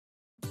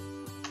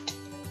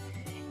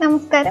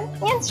നമസ്കാരം,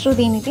 ഞാൻ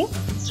ശ്രുതിനിധി.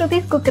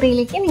 ശ്രുതീസ്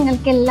കുക്കറിയിലേക്ക്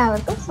നിങ്ങൾക്ക്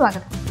എല്ലാവർക്കും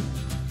സ്വാഗതം.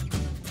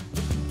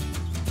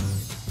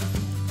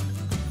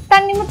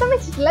 തണ്ണിമത്തം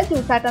വെച്ചിട്ടുള്ള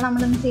ജ്യൂസായിട്ടാണ്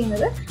നമ്മളിന്ന്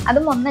ചെയ്യുന്നത്.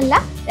 അതും ഒന്നല്ല,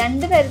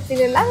 2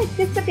 തരത്തിലുള്ള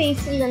വ്യത്യസ്ത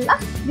ടേസ്റ്റിലുള്ള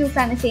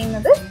ജ്യൂസാണ്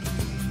ചെയ്യുന്നത്.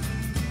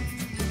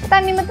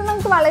 തണ്ണിമത്തം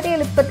നമുക്ക് വളരെ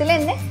എളുപ്പത്തിൽ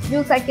തന്നെ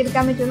ജ്യൂസാക്കി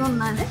എടുക്കാൻ പറ്റുന്ന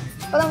ഒന്നാണ്.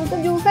 അപ്പോൾ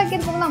നമുക്ക് ജ്യൂസാക്കി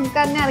എടുക്കുമ്പോൾ നമുക്ക്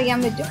തന്നെ അറിയാൻ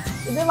പറ്റും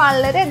ഇത്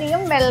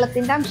വളരെയധികം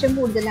വെള്ളത്തിൻ്റെ അംശം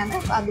കൂടുതലാണ്.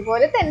 അപ്പോൾ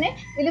അതുപോലെ തന്നെ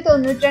ഇതിൽ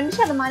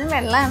 92%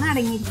 വെള്ളമാണ്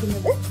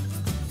അടങ്ങിയിരിക്കുന്നത്.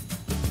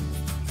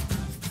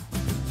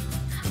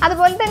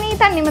 അതുപോലെ തന്നെ ഈ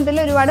തണ്ണിമത്തത്തിൽ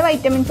ഒരുപാട്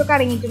വൈറ്റമിൻസ് ഒക്കെ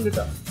അടങ്ങിയിട്ടുണ്ട്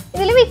കേട്ടോ.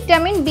 ഇതിൽ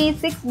വിറ്റാമിൻ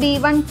B6,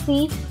 B1, C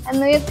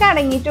എന്നിവയൊക്കെ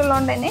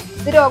അടങ്ങിയിട്ടുള്ളതുകൊണ്ട് തന്നെ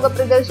ഇത്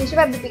രോഗപ്രതിരോധ ശേഷി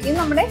വർദ്ധിപ്പിക്കുകയും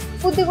നമ്മുടെ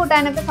ബുദ്ധി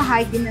കൂട്ടാനൊക്കെ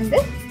സഹായിക്കുന്നുണ്ട്.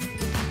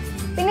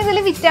 പിന്നെ ഇതിൽ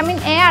വിറ്റാമിൻ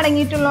A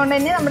അടങ്ങിയിട്ടുള്ളതുകൊണ്ട്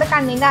തന്നെ നമ്മുടെ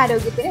കണ്ണിൻ്റെ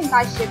ആരോഗ്യത്തിനും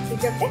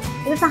കാഴ്ചശക്തിക്കൊക്കെ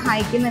ഇത്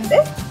സഹായിക്കുന്നുണ്ട്.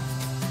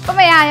 അപ്പോൾ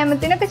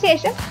വ്യായാമത്തിനൊക്കെ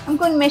ശേഷം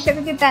നമുക്ക്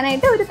ഉന്മേഷമൊക്കെ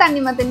കിട്ടാനായിട്ട് ഒരു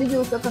തണ്ണിമത്തൻ്റെ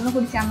ജ്യൂസൊക്കെ ഒന്ന്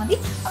കുടിച്ചാൽ മതി.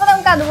 അപ്പോൾ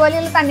നമുക്ക്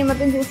അതുപോലെയുള്ള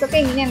തണ്ണിമത്തൻ ജ്യൂസൊക്കെ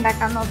എങ്ങനെ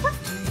ഉണ്ടാക്കാൻ നോക്കാം.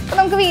 അപ്പോൾ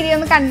നമുക്ക് വീഡിയോ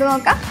ഒന്ന് കണ്ടു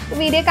നോക്കാം.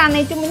 വീഡിയോ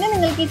കാണുന്നതിന് മുന്നേ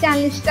നിങ്ങൾക്ക് ഈ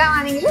ചാനൽ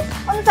ഇഷ്ടമാണെങ്കിൽ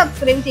ഒന്ന്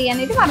സബ്സ്ക്രൈബ്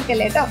ചെയ്യാനായിട്ട്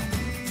മറക്കല്ലേ കേട്ടോ.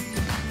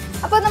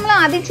 അപ്പോൾ നമ്മൾ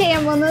ആദ്യം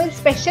ചെയ്യാൻ പോകുന്നത് ഒരു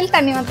സ്പെഷ്യൽ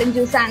തണ്ണിമത്തൻ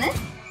ജ്യൂസാണ്.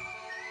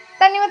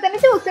 തണ്ണിമത്തൻ്റെ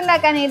ജ്യൂസ്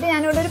ഉണ്ടാക്കാനായിട്ട്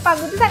ഞാനിവിടെ ഒരു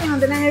പകുതി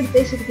തണ്ണിമത്തനാണ് എടുത്ത്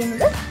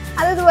വെച്ചിരിക്കുന്നത്.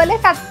 അതുപോലെ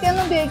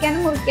കത്തിയൊന്നും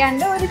ഉപയോഗിക്കാനും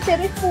മുറിക്കാണ്ട് ഒരു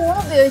ചെറിയ സ്പൂൺ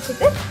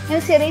ഉപയോഗിച്ചിട്ട് ഞാൻ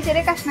ചെറിയ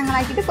ചെറിയ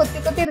കഷ്ണങ്ങളാക്കിയിട്ട്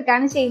കൊത്തി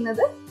എടുക്കുകയാണ്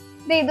ചെയ്യുന്നത്.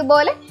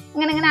 ഇതുപോലെ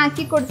ഇങ്ങനെ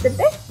ആക്കി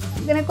കൊടുത്തിട്ട്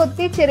ഇങ്ങനെ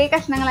കൊത്തി ചെറിയ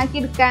കഷ്ണങ്ങളാക്കി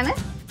എടുക്കുകയാണ്.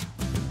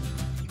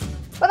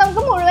 അപ്പോൾ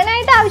നമുക്ക്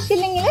മുഴുവനായിട്ട്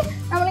ആവശ്യമില്ലെങ്കിൽ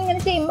നമ്മളിങ്ങനെ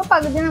ചെയ്യുമ്പോൾ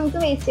പകുതി നമുക്ക്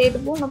വേസ്റ്റ് ചെയ്ത്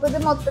പോകും. അപ്പോൾ ഇത്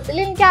മൊത്തത്തിൽ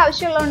എനിക്ക്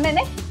ആവശ്യമുള്ളതുകൊണ്ട്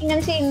തന്നെ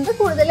ഇങ്ങനെ ചെയ്യുന്നത്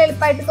കൂടുതൽ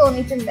എളുപ്പമായിട്ട്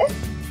തോന്നിയിട്ടുണ്ട്.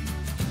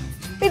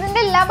 അപ്പോൾ ഇതിൻ്റെ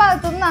എല്ലാ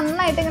ഭാഗത്തുനിന്നും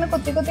നന്നായിട്ട് ഇങ്ങനെ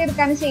കൊത്തി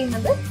എടുക്കുകയാണ്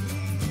ചെയ്യുന്നത്.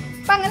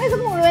 അപ്പം അങ്ങനെ ഇത്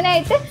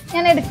മുഴുവനായിട്ട്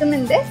ഞാൻ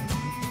എടുക്കുന്നുണ്ട്.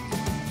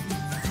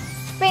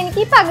 അപ്പോൾ എനിക്ക്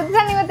ഈ പകുതി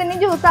തണ്ണിമത്തൻ്റെ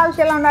ജ്യൂസ്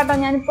ആവശ്യമുള്ളതുകൊണ്ടാട്ടോ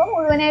ഞാനിപ്പോൾ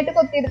മുഴുവനായിട്ട്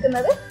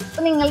കൊത്തിയെടുക്കുന്നത്.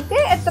 അപ്പോൾ നിങ്ങൾക്ക്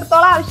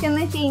എത്രത്തോളം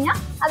ആവശ്യമെന്ന് വെച്ച് കഴിഞ്ഞാൽ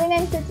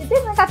അതിനനുസരിച്ചിട്ട്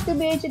കത്തി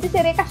ഉപയോഗിച്ചിട്ട്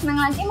ചെറിയ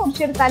കഷ്ണങ്ങളാക്കി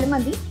മുറിച്ചെടുത്താലും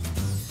മതി.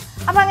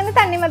 അപ്പോൾ അങ്ങനെ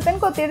തണ്ണിമത്തൻ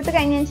കൊത്തിയെടുത്ത്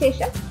കഴിഞ്ഞതിന്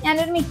ശേഷം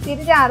ഞാനൊരു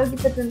മിക്സിയിൽ ജാറ്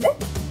എടുത്തിട്ടുണ്ട്.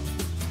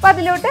 അപ്പോൾ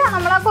അതിലോട്ട്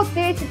നമ്മൾ ആ കൊത്തി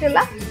വെച്ചിട്ടുള്ള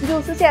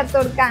ജ്യൂസ് ചേർത്ത്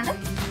കൊടുക്കുകയാണ്.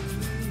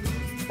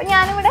 അപ്പോൾ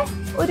ഞാനിവിടെ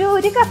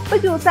ഒരു കപ്പ്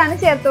ജ്യൂസാണ്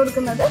ചേർത്ത്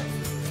കൊടുക്കുന്നത്.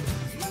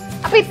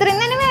 അപ്പോൾ ഇത്രയും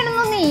തന്നെ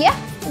വേണമെന്നൊന്നുമില്ല.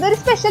 ഇതൊരു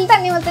സ്പെഷ്യൽ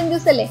തണ്ണിമത്തൻ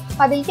ജ്യൂസ് അല്ലേ,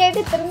 അപ്പോൾ അതിലേക്കായിട്ട്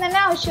ഇത്രയും തന്നെ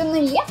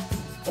ആവശ്യമൊന്നുമില്ല.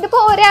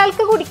 ഇതിപ്പോൾ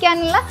ഒരാൾക്ക്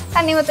കുടിക്കാനുള്ള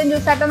തണ്ണിമത്തൻ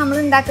ജ്യൂസായിട്ടാണ് നമ്മൾ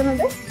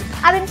ഉണ്ടാക്കുന്നത്.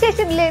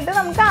 അതിനുശേഷം ഇതിലേക്ക്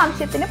നമുക്ക്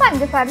ആവശ്യത്തിന്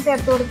പഞ്ചസാര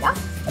ചേർത്ത് കൊടുക്കാം.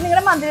 അപ്പോൾ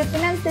നിങ്ങളുടെ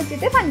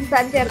മധുരത്തിനനുസരിച്ചിട്ട്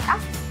പഞ്ചസാര ചേർക്കാം.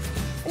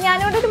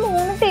 ഞാനിവിടെ ഒരു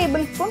 3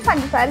 ടേബിൾ സ്പൂൺ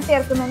പഞ്ചസാര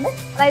ചേർക്കുന്നുണ്ട്.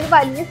 അതായത്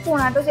വലിയ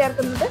സ്പൂണാട്ടോ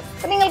ചേർക്കുന്നത്.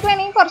 അപ്പോൾ നിങ്ങൾക്ക്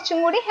വേണമെങ്കിൽ കുറച്ചും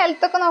കൂടി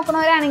ഹെൽത്ത് ഒക്കെ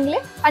നോക്കണവരാണെങ്കിൽ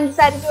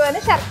പഞ്ചസാരയ്ക്ക്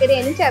പകരം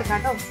ശർക്കരയിലും ചേർക്കാം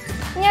കേട്ടോ.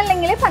 ഇനി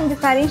അല്ലെങ്കിൽ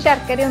പഞ്ചസാരയും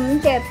ശർക്കരയും ഒന്നും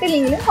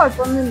ചേർത്തില്ലെങ്കിലും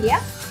കുഴപ്പമൊന്നുമില്ല.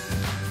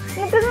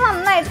 എന്നിട്ടിത്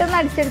നന്നായിട്ടൊന്ന്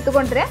അടിച്ചെടുത്ത്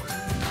കൊണ്ടുവരാം.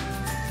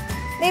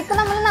 ഇപ്പോൾ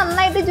നമ്മൾ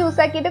നന്നായിട്ട്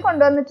ജ്യൂസാക്കിയിട്ട്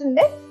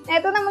കൊണ്ടുവന്നിട്ടുണ്ട്.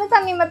 നേരത്തെ നമ്മൾ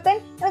തണ്ണിമത്തൻ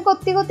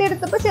കൊത്തി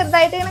എടുത്തപ്പോൾ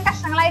ചെറുതായിട്ട് ഇങ്ങനെ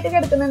കഷ്ണങ്ങളായിട്ട്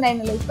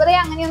കിടക്കുന്നുണ്ടായിരുന്നല്ലോ. ഇപ്പോൾ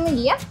അങ്ങനെയൊന്നും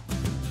ഇല്ല.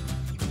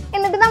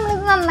 എന്നിട്ട്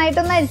നമ്മളിത്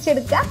നന്നായിട്ടൊന്ന്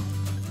അരിച്ചെടുക്കുക.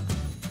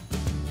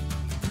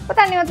 അപ്പോൾ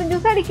തണ്ണിമത്തൻ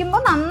ജ്യൂസ്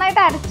അടിക്കുമ്പോൾ നന്നായിട്ട്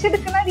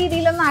അരച്ചെടുക്കുന്ന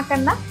രീതിയിലൊന്നും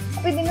ആക്കണ്ട.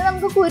 അപ്പോൾ ഇതിന്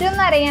നമുക്ക്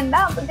കുരൊന്നും അരയണ്ട.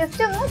 അപ്പോൾ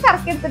ജസ്റ്റ് ഒന്ന്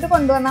കറക്കിയെടുത്തിട്ട്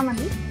കൊണ്ടുവന്നാൽ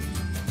മതി.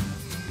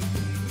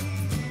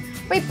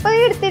 അപ്പോൾ ഇപ്പോൾ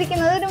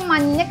എടുത്തിരിക്കുന്നത് ഒരു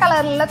മഞ്ഞ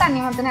കളറിലുള്ള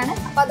തണ്ണിമത്തനാണ്.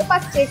 അപ്പോൾ അത്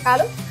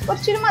പച്ചയേക്കാളും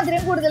കുറച്ചൊരു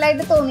മധുരം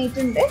കൂടുതലായിട്ട്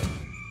തോന്നിയിട്ടുണ്ട്.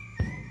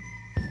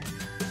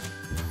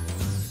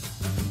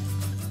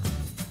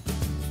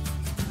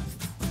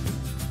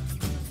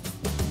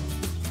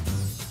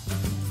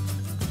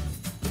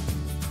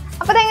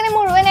 അപ്പോൾ അതങ്ങനെ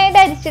മുഴുവനായിട്ട്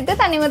അരിച്ചിട്ട്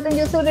തണ്ണിമത്തൻ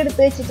ജ്യൂസ് കൂടെ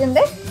എടുത്ത്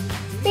വെച്ചിട്ടുണ്ട്.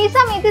 ഈ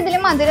സമയത്ത് ഇതിൽ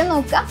മധുരം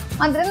നോക്കുക.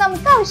 മധുരം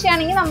നമുക്ക്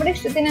ആവശ്യമാണെങ്കിൽ നമ്മുടെ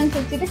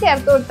ഇഷ്ടത്തിനനുസരിച്ചിട്ട്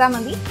ചേർത്ത് കൊടുത്താൽ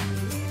മതി.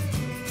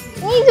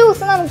 ഈ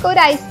ജ്യൂസ് നമുക്ക്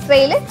ഒരു ഐസ്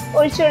ട്രേയിൽ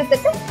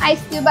ഒഴിച്ചെടുത്തിട്ട്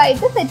ഐസ്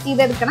ക്യൂബായിട്ട് സെറ്റ്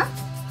ചെയ്തെടുക്കണം.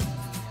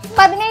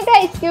 അപ്പോൾ അതിനായിട്ട്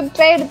ഐസ് ക്യൂബ്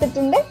ട്രേ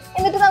എടുത്തിട്ടുണ്ട്.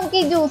 എന്നിട്ട് നമുക്ക്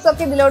ഈ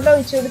ജ്യൂസൊക്കെ ഇതിലോട്ട്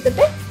ഒഴിച്ചു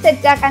കൊടുത്തിട്ട്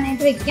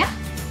സെറ്റാക്കാനായിട്ട് വെക്കാം.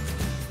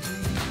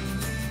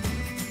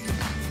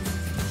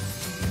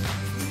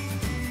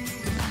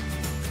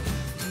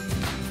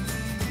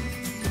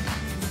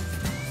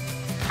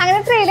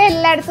 അങ്ങനെ ട്രേയിൽ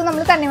എല്ലായിടത്തും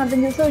നമ്മൾ തണ്ണിമത്തൻ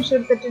ജ്യൂസ് ഒഴിച്ചു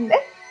കൊടുത്തിട്ടുണ്ട്.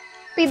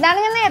 അപ്പോൾ ഇതാണ്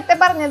ഞാൻ നേരത്തെ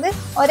പറഞ്ഞത്,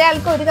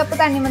 ഒരാൾക്ക് 1 കപ്പ്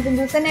തണ്ണിമത്തൻ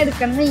ജ്യൂസ് തന്നെ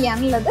എടുക്കണം എന്നില്ല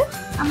എന്നുള്ളത്.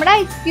 നമ്മുടെ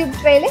ഐസ് ക്യൂബ്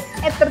ട്രേയിൽ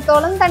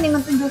എത്രത്തോളം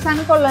തണ്ണിമത്തൻ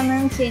ജ്യൂസാണ്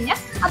കൊള്ളുന്നതെന്ന് വെച്ച് കഴിഞ്ഞാൽ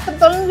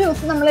അത്രത്തോളം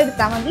ജ്യൂസ് നമ്മൾ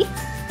എടുത്താൽ മതി.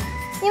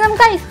 ഇനി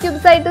നമുക്ക് ഐസ്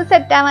ക്യൂബ്സ് ആയിട്ട്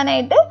സെറ്റ്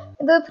ആവാനായിട്ട്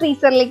ഇത്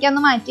ഫ്രീസറിലേക്ക്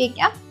ഒന്ന് മാറ്റി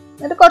വയ്ക്കാം.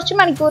 എന്നിട്ട് കുറച്ച്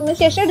മണിക്കൂറിന്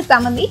ശേഷം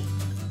എടുത്താൽ മതി.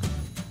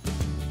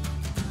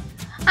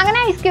 അങ്ങനെ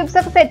ഐസ് ക്യൂബ്സ്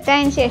ഒക്കെ സെറ്റ്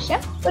ആയതിനു ശേഷം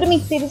ഒരു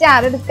മിക്സിയിൽ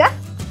ജാർ എടുക്കുക.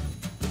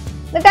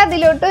 എന്നിട്ട്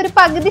അതിലോട്ട് ഒരു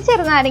പകുതി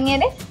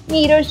ചെറുനാരങ്ങയുടെ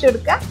നീരൊഴിച്ചു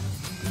കൊടുക്കുക.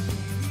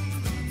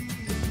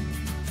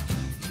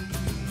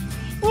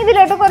 ഇനി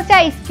ഇതിലോട്ട് കുറച്ച്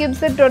ഐസ്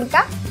ക്യൂബ്സ് ഇട്ട്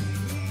കൊടുക്കുക.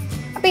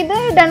 അപ്പോൾ ഇത്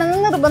ഇടണമെന്ന്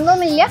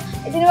നിർബന്ധമൊന്നുമില്ല.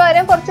 ഇതിന്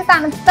പകരം കുറച്ച്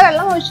തണുത്ത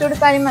വെള്ളം ഒഴിച്ചു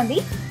കൊടുത്താലും മതി.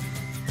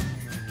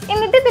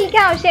 എന്നിട്ട് ഇതിലേക്ക്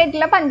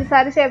ആവശ്യമായിട്ടുള്ള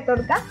പഞ്ചസാര ചേർത്ത്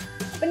കൊടുക്കുക.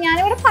 അപ്പം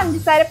ഞാനിവിടെ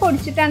പഞ്ചസാര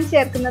പൊടിച്ചിട്ടാണ്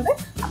ചേർക്കുന്നത്.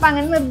 അപ്പം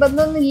അങ്ങനെ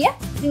നിർബന്ധമൊന്നുമില്ല.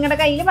 നിങ്ങളുടെ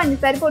കയ്യിൽ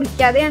പഞ്ചസാര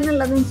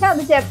പൊടിക്കാതെയാണുള്ളതെന്ന് വെച്ചാൽ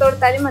അത് ചേർത്ത്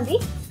കൊടുത്താലും മതി.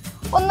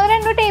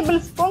 1-2 ടേബിൾ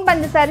സ്പൂൺ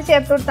പഞ്ചസാര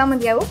ചേർത്ത് കൊടുത്താൽ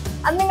മതിയാവും.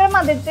 അത് നിങ്ങളുടെ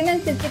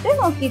മധുരത്തിനനുസരിച്ചിട്ട്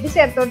നോക്കിയിട്ട്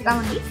ചേർത്ത് കൊടുത്താൽ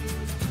മതി.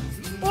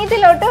 ഇനി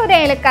ഇതിലോട്ട് ഒരു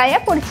ഏലക്കായ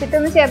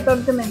പൊടിച്ചിട്ടൊന്ന് ചേർത്ത്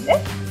കൊടുക്കുന്നുണ്ട്.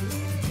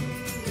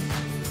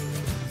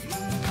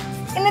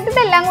 എന്നിട്ട്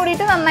ഇതെല്ലാം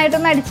കൂടിയിട്ട്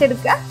നന്നായിട്ടൊന്ന്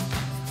അടിച്ചെടുക്കുക.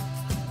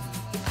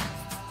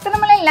 ഇപ്പം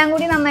നമ്മളെല്ലാം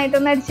കൂടി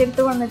നന്നായിട്ടൊന്ന്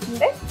അടിച്ചെടുത്ത്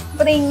വന്നിട്ടുണ്ട്.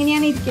 അപ്പോൾ ഇത്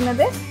ഇങ്ങനെയാണ്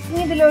ഇരിക്കുന്നത്.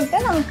 ഇനി ഇതിലോട്ട്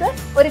നമുക്ക്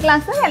 1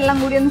 ഗ്ലാസ് വെള്ളം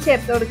കൂടി ഒന്ന്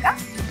ചേർത്ത് കൊടുക്കാം.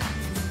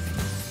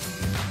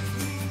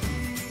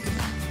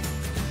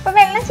 അപ്പോൾ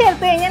വെള്ളം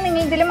ചേർത്ത് കഴിഞ്ഞാൽ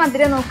നിങ്ങൾ ഇതിൽ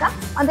മധുരം നോക്കാം.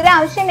 മധുരം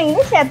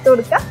ആവശ്യമുണ്ടെങ്കിൽ ചേർത്ത്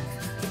കൊടുക്കാം.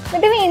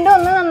 എന്നിട്ട് വീണ്ടും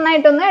ഒന്ന്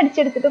നന്നായിട്ടൊന്ന്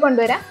അടിച്ചെടുത്തിട്ട്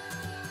കൊണ്ടുവരാം.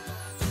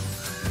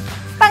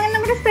 അപ്പം അങ്ങനെ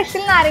നമ്മുടെ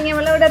സ്പെഷ്യൽ നാരങ്ങ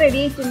വെള്ളം ഇവിടെ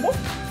റെഡി ആയിട്ടുണ്ട്.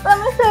 അപ്പോൾ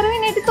നമ്മൾ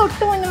സെർവിനായിട്ട്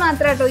തൊട്ട് മുന്നേ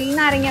മാത്രം കേട്ടോ ഈ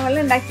നാരങ്ങ വെള്ളം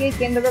ഉണ്ടാക്കി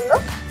വെക്കേണ്ടതുള്ളൂ.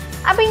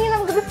 അപ്പോൾ ഇനി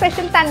നമുക്കിത്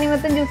സ്പെഷ്യൽ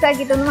തണ്ണിമത്തൻ ജ്യൂസ്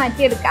ആക്കിയിട്ടൊന്ന്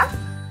മാറ്റിയെടുക്കാം.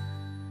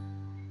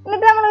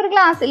 എന്നിട്ട് നമ്മൾ ഒരു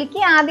ഗ്ലാസ്സിലേക്ക്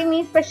ആദ്യം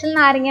ഈ സ്പെഷ്യൽ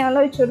നാരങ്ങ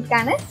വെള്ളം ഒഴിച്ചു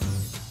കൊടുക്കാണ്.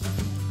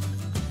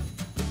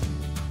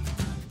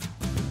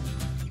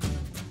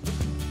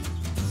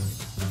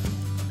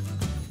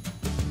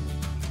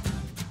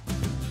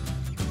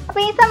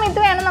 അപ്പോൾ ഈ സമയത്ത്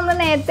വേണം നമ്മൾ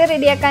നേരത്തെ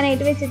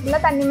റെഡിയാക്കാനായിട്ട് വെച്ചിട്ടുള്ള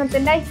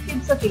തണ്ണിമത്തൻ്റെ ഐസ്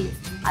ക്യൂബ്സ് ഒക്കെ ഇല്ലേ,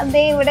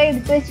 അതേ ഇവിടെ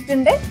എടുത്ത്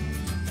വെച്ചിട്ടുണ്ട്.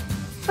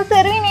 അപ്പോൾ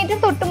സെർവിനായിട്ട്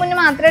തൊട്ട് മുന്നേ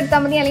മാത്രം എടുത്താൽ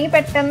മതി, അല്ലെങ്കിൽ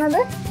പെട്ടെന്ന് അത്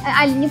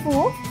അലിഞ്ഞു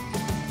പോവും.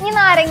 ഇനി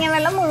നാരങ്ങ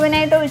വെള്ളം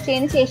മുഴുവനായിട്ട്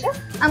ഒഴിച്ചതിന് ശേഷം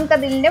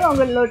നമുക്കതിൻ്റെ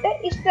മുകളിലോട്ട്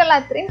ഇഷ്ടമുള്ള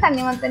അത്രയും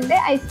തണ്ണിമത്തൻ്റെ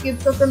ഐസ്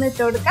ക്യൂബ്സ് ഒക്കെ ഒന്ന്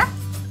ഇട്ട് കൊടുക്കാം.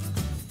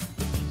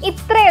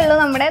 ഇത്രയേ ഉള്ളൂ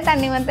നമ്മുടെ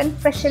തണ്ണിമത്തൻ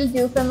സ്പെഷ്യൽ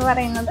ജ്യൂസ് എന്ന്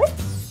പറയുന്നത്.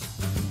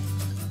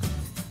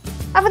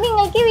 അപ്പോൾ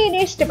നിങ്ങൾക്ക് ഈ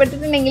വീഡിയോ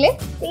ഇഷ്ടപ്പെട്ടിട്ടുണ്ടെങ്കിൽ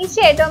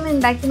തീർച്ചയായിട്ടും ഒന്ന്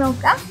ഉണ്ടാക്കി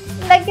നോക്കുക.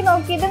 ഉണ്ടാക്കി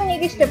നോക്കിയിട്ട്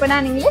നിങ്ങൾക്ക്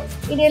ഇഷ്ടപ്പെടുകയാണെങ്കിൽ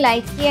വീഡിയോ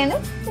ലൈക്ക്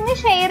ചെയ്യാനും പിന്നെ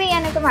ഷെയർ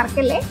ചെയ്യാനൊക്കെ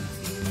മറക്കല്ലേ.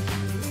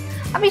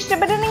 അപ്പോൾ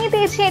ഇഷ്ടപ്പെട്ടിട്ടുണ്ടെങ്കിൽ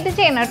തീർച്ചയായിട്ടും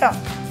ചെയ്യണം കേട്ടോ.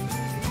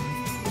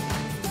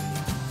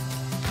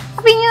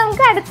 അപ്പോൾ ഇനി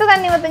നമുക്ക് അടുത്ത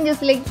തണ്ണിമത്തൻ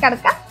ജ്യൂസിലേക്ക്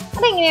കടക്കാം.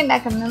 അതെങ്ങനെയാണ്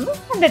ഉണ്ടാക്കുന്നതെന്ന്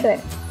കണ്ടിട്ട്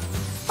വരാം.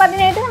 അപ്പോൾ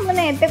അതിനായിട്ട് നമ്മൾ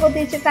നേരത്തെ കൊത്തി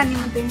വെച്ച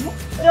തണ്ണിമത്തന്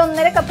ഒരു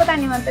 1.5 കപ്പ്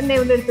തണ്ണിമത്തൻ്റെ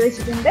ഇവിടെ എടുത്ത്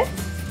വെച്ചിട്ടുണ്ട്.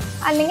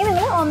 അല്ലെങ്കിൽ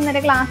നിങ്ങൾ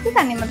 1.5 ഗ്ലാസ്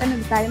തണ്ണിമത്തൻ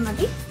എടുത്താലും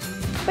മതി.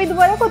 അപ്പോൾ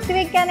ഇതുപോലെ കൊത്തി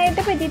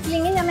വെക്കാനായിട്ട്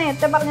പറ്റിയിട്ടില്ലെങ്കിൽ ഞാൻ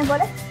നേരത്തെ പറഞ്ഞ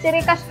പോലെ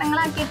ചെറിയ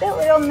കഷ്ണങ്ങളാക്കിയിട്ട്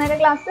ഒരു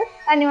 1.5 ഗ്ലാസ്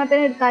തണ്ണിമത്തൻ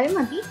എടുത്താലും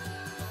മതി.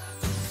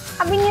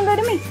 അപ്പോൾ ഇനി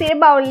ഇതൊരു മിക്സിയുടെ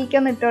ബൗളിലേക്ക്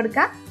ഒന്ന് ഇട്ട്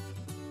കൊടുക്കാം.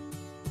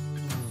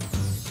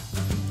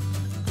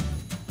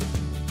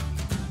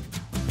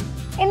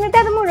 എന്നിട്ട്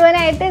അത്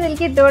മുഴുവനായിട്ട്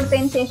ഇതിലേക്ക് ഇട്ട്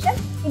കൊടുത്തതിന് ശേഷം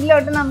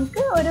ഇതിലോട്ട്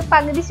നമുക്ക് ഒരു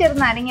പകുതി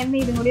ചെറുനാരങ്ങ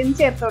നീരും കൂടി ഒന്ന്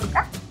ചേർത്ത്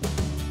കൊടുക്കാം.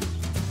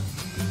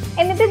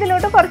 എന്നിട്ട്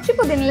ഇതിലോട്ട് കുറച്ച്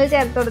പുതിനയില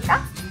ചേർത്ത് കൊടുക്കാം.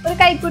 ഒരു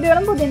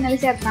കൈപ്പിടിയോളം പുതിനയില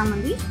ചേർത്താൽ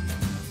മതി.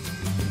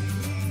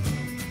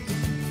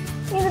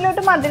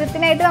 ഇതിലോട്ട്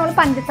മധുരത്തിനായിട്ട് നമ്മൾ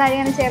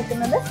പഞ്ചസാരയാണ്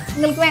ചേർക്കുന്നത്.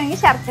 നിങ്ങൾക്ക്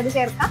വേണമെങ്കിൽ ശർക്കര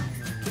ചേർക്കാം.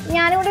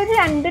 ഞാനിവിടെ ഒരു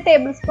 2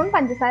 ടേബിൾ സ്പൂൺ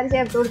പഞ്ചസാര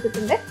ചേർത്ത്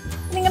കൊടുത്തിട്ടുണ്ട്.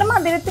 നിങ്ങളുടെ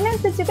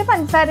മധുരത്തിനനുസരിച്ചിട്ട്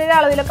പഞ്ചസാരയുടെ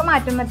അളവിലൊക്കെ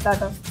മാറ്റം വരുത്താം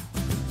കേട്ടോ.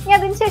 ഇനി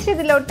അതിന് ശേഷം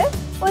ഇതിലോട്ട്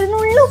ഒരു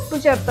നുള്ളു ഉപ്പ്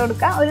ചേർത്ത്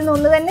കൊടുക്കുക. ഒരു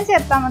നുള്ളു തന്നെ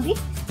ചേർത്താൽ മതി,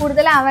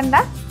 കൂടുതലാവണ്ട.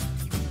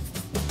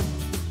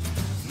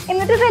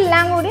 എന്നിട്ട്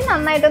ഇതെല്ലാം കൂടി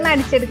നന്നായിട്ടൊന്ന്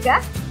അടിച്ചെടുക്കുക.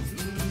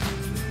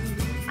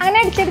 അങ്ങനെ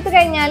അടിച്ചെടുത്ത്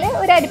കഴിഞ്ഞാൽ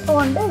ഒരു അരിപ്പ്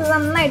കൊണ്ട് ഇത്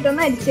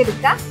നന്നായിട്ടൊന്ന്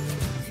അടിച്ചെടുക്കുക.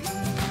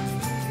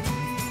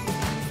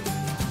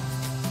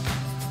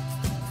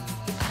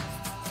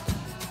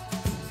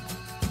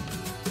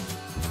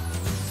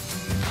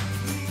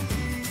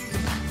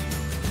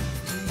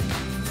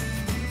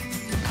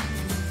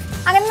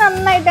 അങ്ങനെ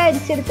നന്നായിട്ട്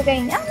അരിച്ചെടുത്ത്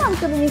കഴിഞ്ഞാൽ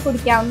നമുക്കിത് ഇനി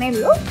കുടിക്കാവുന്നേ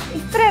ഉള്ളൂ.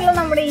 ഇത്രയേ ഉള്ളൂ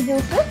നമ്മുടെ ഈ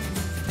ജ്യൂസ്.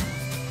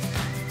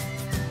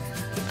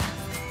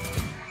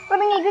 അപ്പോൾ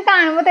നിങ്ങൾക്ക്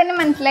കാണുമ്പോൾ തന്നെ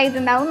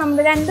മനസ്സിലായിട്ടുണ്ടാവും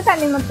നമ്മുടെ 2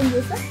 തണ്ണിമത്തൻ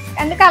ജ്യൂസ്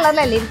 2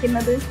 കളറിലല്ലേ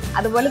ഇരിക്കുന്നത്.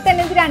 അതുപോലെ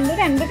തന്നെ ഇത്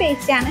 2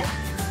 ടേസ്റ്റാണ്.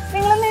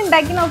 നിങ്ങളൊന്ന്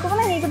ഉണ്ടാക്കി നോക്കുമ്പോൾ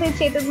നിങ്ങൾക്ക്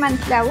തീർച്ചയായിട്ടും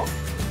മനസ്സിലാവും.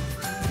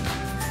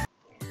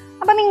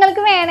 അപ്പോൾ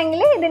നിങ്ങൾക്ക്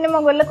വേണമെങ്കിൽ ഇതിൻ്റെ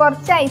മുകളിൽ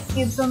കുറച്ച് ഐസ്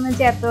ക്യൂബ്സ് ഒന്ന്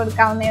ചേർത്ത്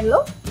കൊടുക്കാവുന്നേ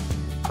ഉള്ളൂ.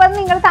 അപ്പോൾ അത്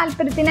നിങ്ങളുടെ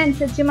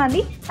താല്പര്യത്തിനനുസരിച്ച്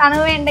മതി.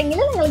 തണുവ്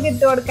വേണ്ടെങ്കിൽ നിങ്ങൾക്ക്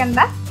ഇട്ട് കൊടുക്കണ്ട.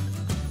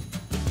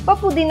 അപ്പോൾ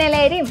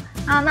പുതിനയിലയും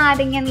ആ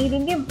നാരങ്ങ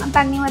നീരിൻ്റെയും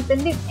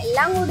തണ്ണിമത്തൻ്റെയും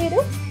എല്ലാം കൂടി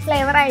ഒരു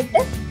ഫ്ലേവറായിട്ട്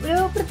ഒരു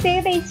പ്രത്യേക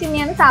ടേസ്റ്റ്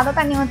തന്നെയാണ്. സാധാ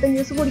തണ്ണിമത്തൻ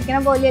ജ്യൂസ് കുടിക്കണ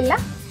പോലെയല്ല.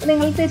 അപ്പോൾ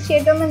നിങ്ങൾ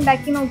തീർച്ചയായിട്ടും ഒന്ന്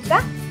ഉണ്ടാക്കി നോക്കുക.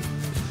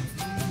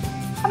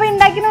 അപ്പോൾ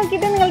ഉണ്ടാക്കി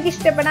നോക്കിയിട്ട് നിങ്ങൾക്ക്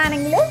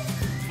ഇഷ്ടപ്പെടുകയാണെങ്കിൽ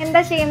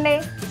എന്താ ചെയ്യണ്ടേ?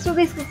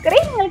 ശ്രുതീസ് കുക്കറി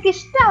നിങ്ങൾക്ക്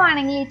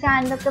ഇഷ്ടമാണെങ്കിൽ ഈ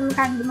ചാനലൊക്കെ ഒന്ന്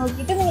കണ്ടു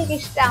നോക്കിയിട്ട് നിങ്ങൾക്ക്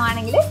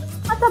ഇഷ്ടമാണെങ്കിൽ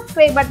ആ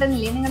സബ്സ്ക്രൈബ് ബട്ടൺ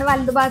ഇല്ലേ, നിങ്ങളുടെ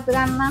വലതു ഭാഗത്ത്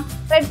കാണുന്ന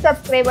റെഡ്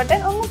സബ്സ്ക്രൈബ്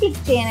ബട്ടൺ ഒന്ന്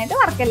ക്ലിക്ക് ചെയ്യാനായിട്ട്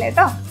മറക്കല്ലേ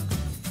കേട്ടോ.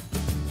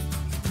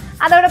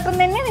 അതോടൊപ്പം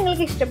തന്നെ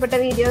നിങ്ങൾക്ക് ഇഷ്ടപ്പെട്ട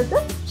വീഡിയോസ്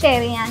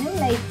ഷെയർ ചെയ്യാനും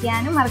ലൈക്ക്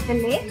ചെയ്യാനും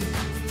മറക്കല്ലേ.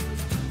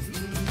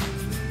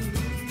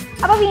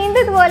 അപ്പോൾ വീണ്ടും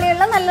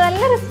ഇതുപോലെയുള്ള നല്ല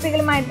നല്ല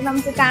റെസിപ്പികളുമായിട്ട്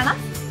നമുക്ക് കാണാം.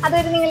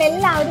 അതുവരെ നിങ്ങൾ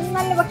എല്ലാവരും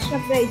നല്ല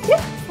ഭക്ഷണം കഴിച്ച്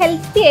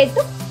ഹെൽത്തി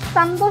ആയിട്ടും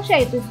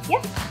സന്തോഷമായിട്ടും ഇരിക്കുക.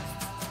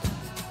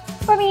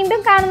 അപ്പോൾ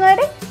വീണ്ടും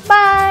കാണുന്നവരെ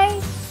ബൈ.